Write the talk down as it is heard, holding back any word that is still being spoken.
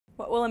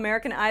What will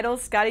American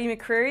Idol's Scotty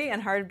McCreery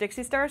and Hart of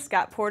Dixie star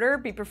Scott Porter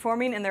be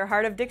performing in their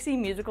Hart of Dixie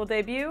musical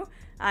debut?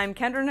 I'm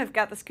Kendra and I've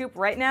got the scoop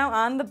right now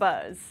on The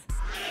Buzz.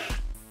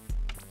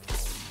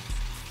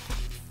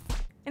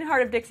 In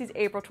Hart of Dixie's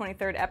April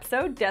 23rd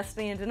episode,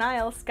 Destiny in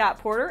Denial, Scott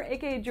Porter,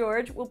 aka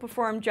George, will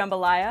perform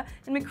Jambalaya,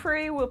 and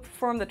McCreery will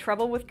perform The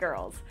Trouble with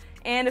Girls.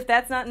 And if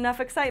that's not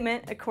enough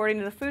excitement, according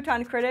to the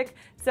Futon Critic,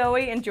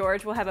 Zoe and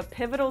George will have a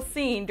pivotal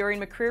scene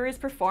during McCreery's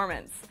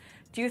performance.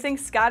 Do you think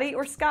Scotty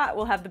or Scott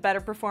will have the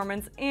better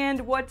performance, and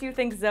what do you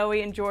think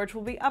Zoe and George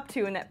will be up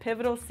to in that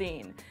pivotal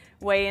scene?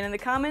 Weigh in the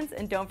comments,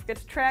 and don't forget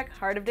to track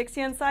Hart of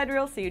Dixie on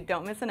SideReel so you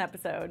don't miss an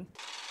episode.